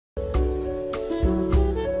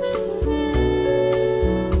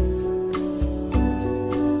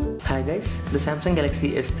The Samsung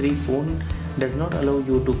Galaxy S3 phone does not allow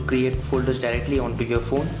you to create folders directly onto your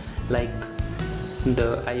phone like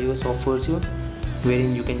the iOS offers you,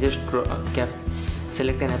 wherein you can just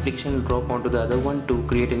select an application and drop onto the other one to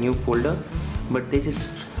create a new folder. But there is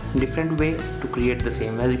different way to create the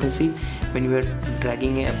same. As you can see, when you are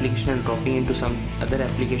dragging an application and dropping into some other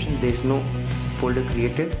application, there is no folder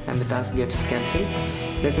created and the task gets cancelled.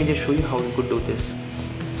 Let me just show you how you could do this.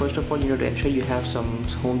 First of all, you need to ensure you have some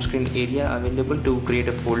home screen area available to create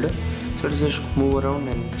a folder. So let's just move around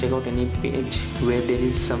and check out any page where there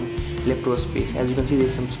is some leftover space. As you can see, there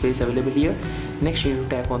is some space available here. Next, you need to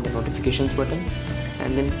tap on the notifications button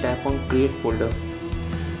and then tap on create folder.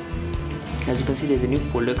 As you can see, there is a new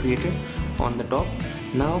folder created on the top.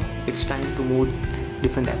 Now it's time to move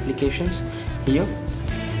different applications. Here,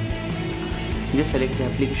 just select the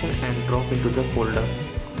application and drop into the folder.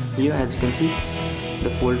 Here, as you can see, the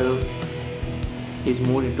folder is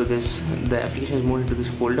moved into this, the application is moved into this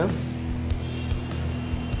folder.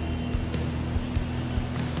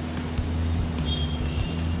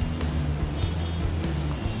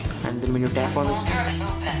 And then when you tap on this,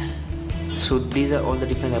 so these are all the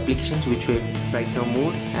different applications which were right now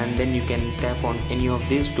moved, and then you can tap on any of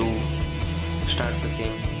these to start the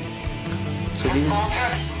same.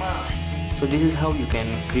 So this is how you can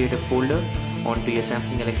create a folder onto your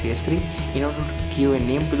Samsung Galaxy S3. In order to give a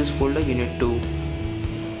name to this folder, you need to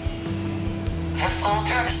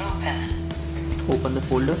open the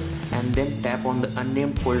folder and then tap on the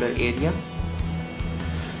unnamed folder area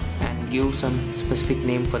and give some specific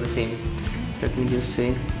name for the same. Let me just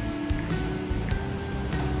say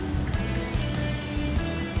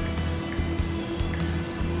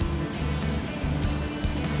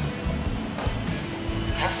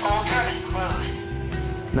closed.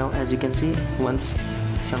 Now, as you can see, once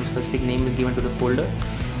some specific name is given to the folder,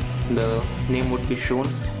 the name would be shown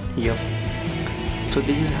here. So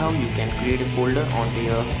this is how you can create a folder onto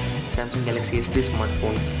your Samsung Galaxy S3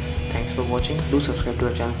 smartphone. Thanks for watching. Do subscribe to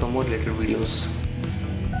our channel for more related videos.